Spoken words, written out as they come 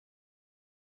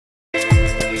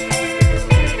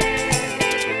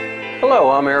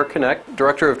Hello, I'm Eric Connect,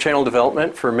 Director of Channel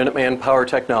Development for Minuteman Power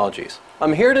Technologies.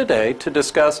 I'm here today to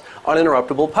discuss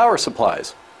uninterruptible power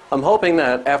supplies. I'm hoping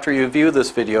that after you view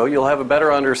this video, you'll have a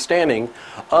better understanding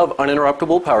of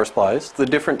uninterruptible power supplies, the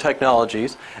different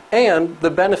technologies, and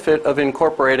the benefit of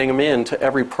incorporating them into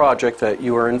every project that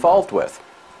you are involved with.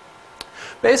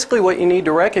 Basically, what you need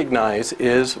to recognize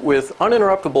is with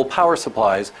uninterruptible power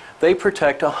supplies, they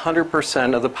protect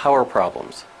 100% of the power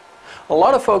problems. A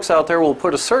lot of folks out there will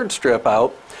put a surge strip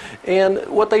out, and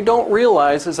what they don't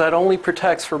realize is that only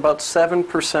protects for about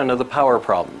 7% of the power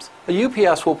problems. A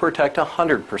UPS will protect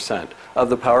 100% of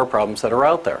the power problems that are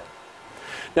out there.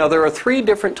 Now, there are three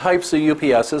different types of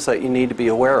UPSs that you need to be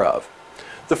aware of.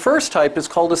 The first type is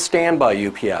called a standby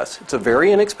UPS. It's a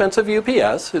very inexpensive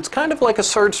UPS. It's kind of like a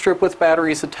surge strip with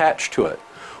batteries attached to it.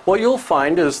 What you'll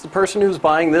find is the person who's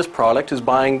buying this product is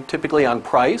buying typically on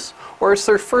price, or it's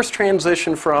their first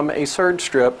transition from a surge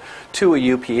strip to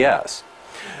a UPS.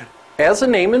 As the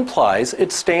name implies,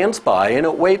 it stands by and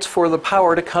it waits for the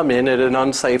power to come in at an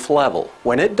unsafe level.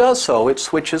 When it does so, it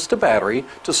switches to battery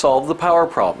to solve the power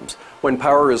problems. When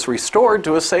power is restored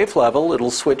to a safe level,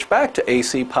 it'll switch back to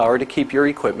AC power to keep your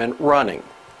equipment running.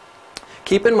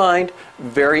 Keep in mind,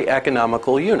 very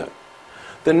economical unit.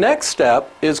 The next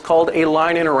step is called a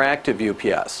LineInteractive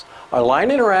UPS. A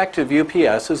LineInteractive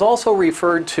UPS is also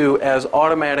referred to as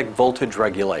automatic voltage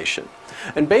regulation.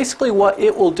 And basically what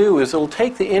it will do is it'll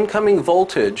take the incoming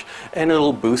voltage and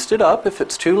it'll boost it up if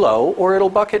it's too low, or it'll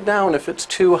buck it down if it's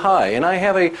too high. And I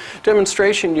have a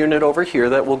demonstration unit over here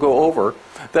that we'll go over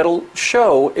that'll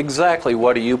show exactly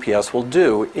what a UPS will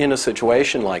do in a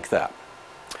situation like that.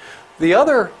 The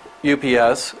other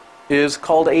UPS is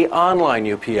called an online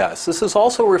UPS. This is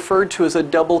also referred to as a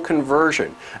double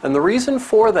conversion. And the reason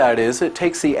for that is it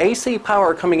takes the AC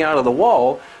power coming out of the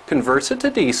wall, converts it to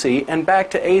DC, and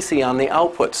back to AC on the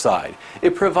output side.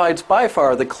 It provides by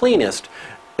far the cleanest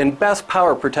and best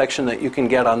power protection that you can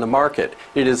get on the market.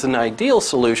 It is an ideal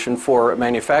solution for a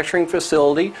manufacturing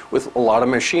facility with a lot of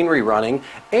machinery running,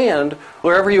 and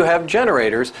wherever you have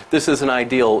generators, this is an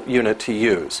ideal unit to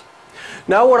use.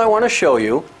 Now what I want to show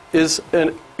you is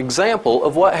an example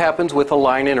of what happens with a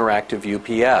LineInteractive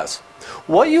UPS.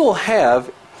 What you will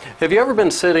have you ever been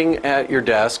sitting at your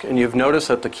desk and you've noticed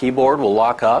that the keyboard will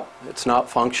lock up, it's not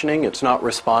functioning, it's not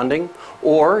responding,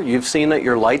 or you've seen that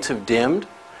your lights have dimmed?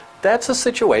 That's a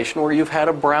situation where you've had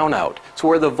a brownout. It's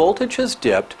where the voltage has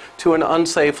dipped to an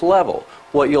unsafe level.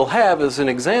 What you'll have as an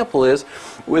example is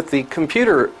with the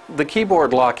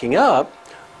keyboard locking up,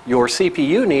 your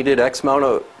CPU needed X amount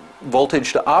of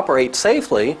voltage to operate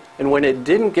safely, and when it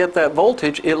didn't get that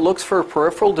voltage, it looks for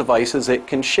peripheral devices it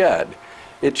can shed.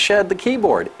 It shed the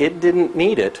keyboard. It didn't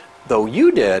need it, though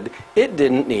you did. It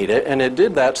didn't need it, and it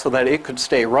did that so that it could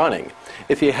stay running.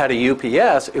 If you had a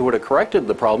UPS, it would have corrected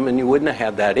the problem and you wouldn't have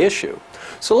had that issue.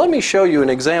 So let me show you an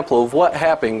example of what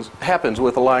happens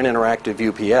with a LineInteractive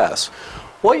UPS.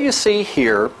 What you see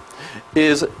here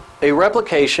is a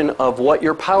replication of what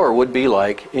your power would be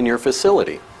like in your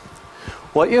facility.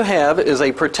 What you have is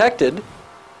a protected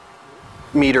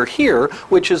meter here,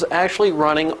 which is actually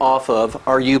running off of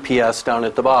our UPS down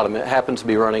at the bottom. It happens to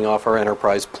be running off our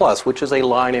Enterprise Plus, which is a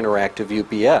LineInteractive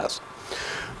UPS.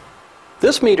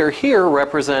 This meter here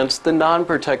represents the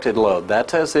non-protected load.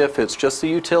 That's as if it's just the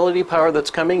utility power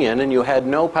that's coming in and you had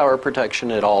no power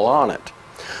protection at all on it.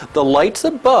 The lights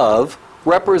above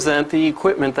represent the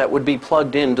equipment that would be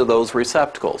plugged into those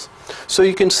receptacles. So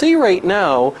you can see right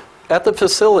now at the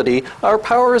facility, our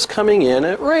power is coming in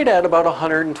right at about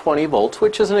 120 volts,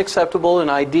 which is an acceptable and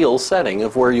ideal setting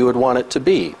of where you would want it to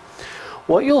be.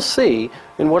 What you'll see,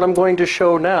 and what I'm going to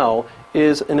show now,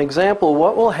 is an example of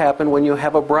what will happen when you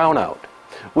have a brownout,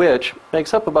 which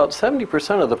makes up about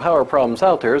 70% of the power problems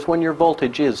out there is when your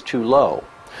voltage is too low.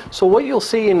 So what you'll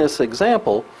see in this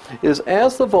example is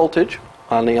as the voltage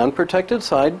on the unprotected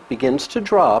side begins to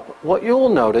drop, what you'll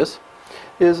notice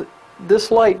is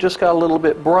this light just got a little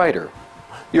bit brighter.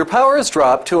 Your power has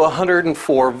dropped to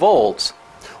 104 volts.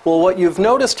 Well, what you've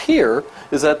noticed here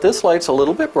is that this light's a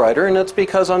little bit brighter, and it's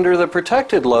because under the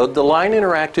protected load, the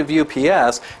LineInteractive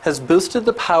UPS has boosted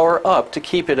the power up to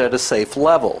keep it at a safe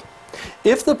level.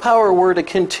 If the power were to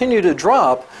continue to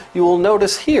drop, you will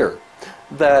notice here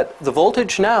that the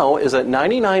voltage now is at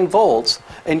 99 volts,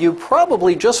 and you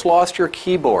probably just lost your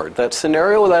keyboard. That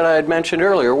scenario that I had mentioned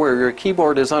earlier where your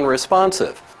keyboard is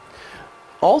unresponsive.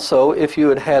 Also, if you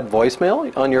had had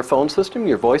voicemail on your phone system,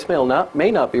 your voicemail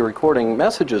may not be recording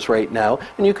messages right now,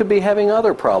 and you could be having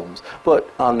other problems. But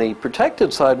on the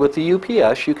protected side with the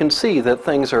UPS, you can see that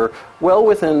things are well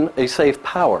within a safe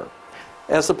power.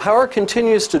 As the power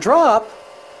continues to drop,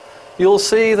 You'll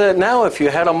see that now if you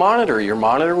had a monitor, your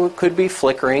monitor could be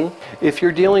flickering. If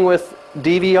you're dealing with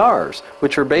DVRs,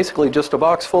 which are basically just a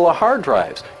box full of hard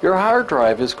drives, your hard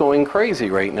drive is going crazy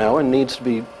right now and needs to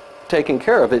be taken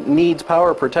care of. It needs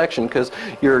power protection because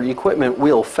your equipment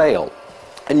will fail.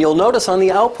 And you'll notice on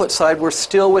the output side we're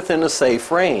still within a safe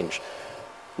range.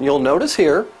 You'll notice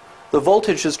here the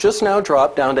voltage has just now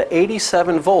dropped down to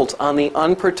 87 volts on the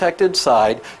unprotected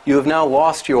side. You have now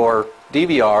lost your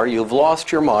DVR, you've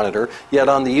lost your monitor, yet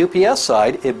on the UPS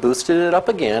side it boosted it up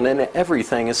again and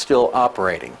everything is still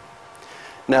operating.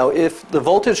 Now if the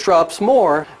voltage drops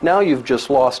more, now you've just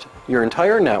lost your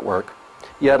entire network,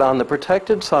 yet on the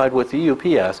protected side with the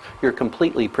UPS you're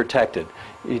completely protected.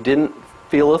 You didn't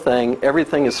feel a thing,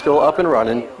 everything is still up and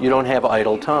running, you don't have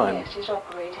idle time.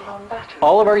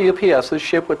 All of our UPSs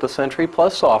ship with the Sentry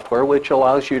Plus software, which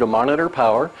allows you to monitor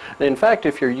power. And in fact,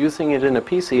 if you're using it in a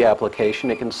PC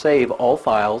application, it can save all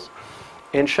files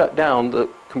and shut down the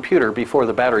computer before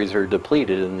the batteries are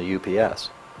depleted in the UPS.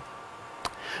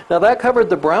 Now that covered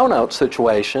the brownout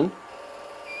situation.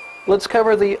 Let's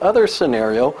cover the other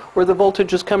scenario where the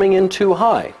voltage is coming in too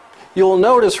high. You'll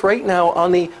notice right now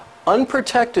on the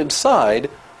unprotected side,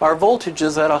 our voltage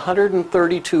is at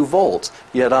 132 volts,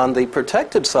 yet on the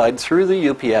protected side through the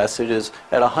UPS it is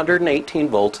at 118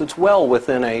 volts. It's well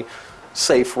within a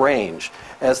safe range.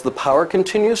 As the power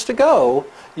continues to go,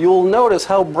 you'll notice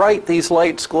how bright these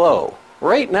lights glow.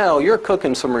 Right now you're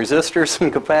cooking some resistors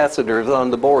and capacitors on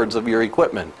the boards of your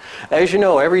equipment. As you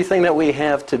know, everything that we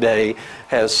have today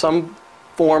has some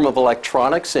form of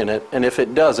electronics in it, and if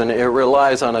it doesn't, it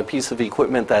relies on a piece of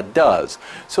equipment that does.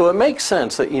 So it makes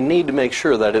sense that you need to make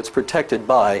sure that it's protected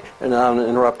by an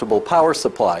uninterruptible power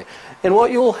supply. And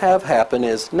what you'll have happen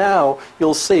is now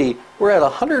you'll see we're at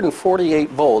 148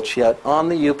 volts, yet on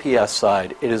the UPS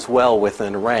side it is well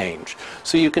within range.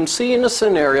 So you can see in a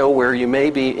scenario where you may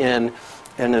be in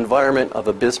an environment of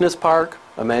a business park,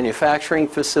 a manufacturing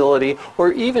facility,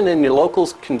 or even in your local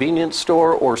convenience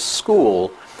store or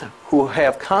school, who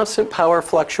have constant power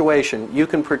fluctuation, you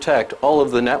can protect all of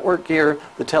the network gear,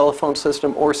 the telephone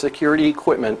system, or security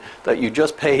equipment that you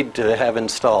just paid to have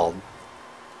installed.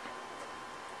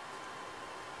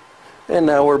 And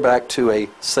now we're back to a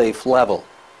safe level.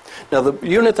 Now the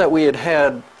unit that we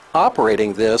had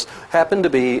operating this happened to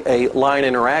be a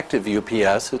LineInteractive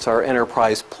UPS. It's our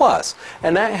Enterprise Plus,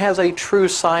 and that has a true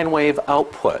sine wave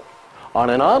output. On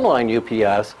an online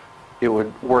UPS, it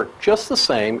would work just the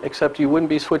same, except you wouldn't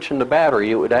be switching the battery.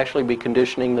 It would actually be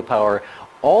conditioning the power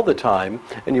all the time,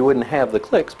 and you wouldn't have the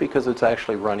clicks because it's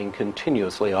actually running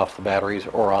continuously off the batteries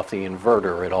or off the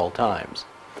inverter at all times.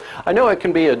 I know it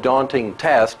can be a daunting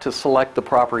task to select the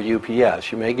proper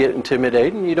UPS. You may get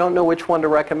intimidated and you don't know which one to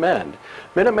recommend.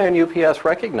 Minuteman UPS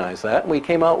recognized that, and we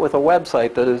came out with a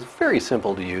website that is very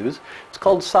simple to use. It's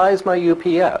called Size My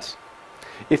UPS.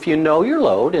 If you know your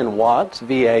load in watts,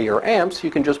 VA, or amps, you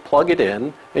can just plug it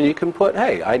in and you can put,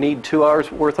 hey, I need 2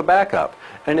 hours worth of backup.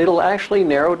 And it'll actually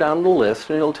narrow down the list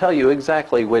and it'll tell you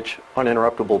exactly which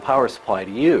uninterruptible power supply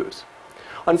to use.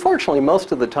 Unfortunately,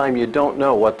 most of the time you don't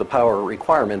know what the power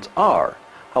requirements are.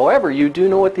 However, you do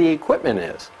know what the equipment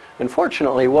is. And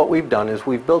fortunately, what we've done is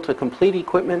we've built a complete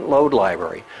equipment load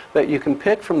library that you can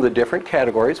pick from the different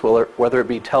categories, whether it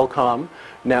be telecom,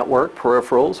 network,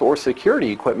 peripherals, or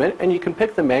security equipment, and you can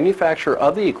pick the manufacturer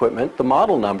of the equipment, the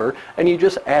model number, and you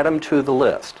just add them to the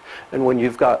list. And when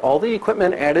you've got all the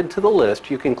equipment added to the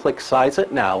list, you can click Size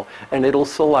It Now, and it'll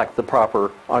select the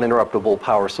proper uninterruptible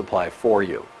power supply for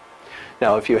you.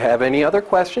 Now, if you have any other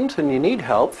questions and you need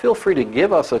help, feel free to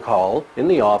give us a call in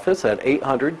the office at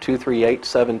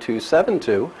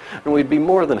 800-238-7272, and we'd be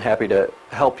more than happy to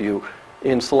help you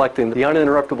in selecting the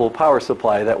uninterruptible power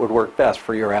supply that would work best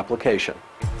for your application.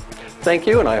 Thank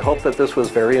you, and I hope that this was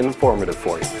very informative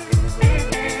for you.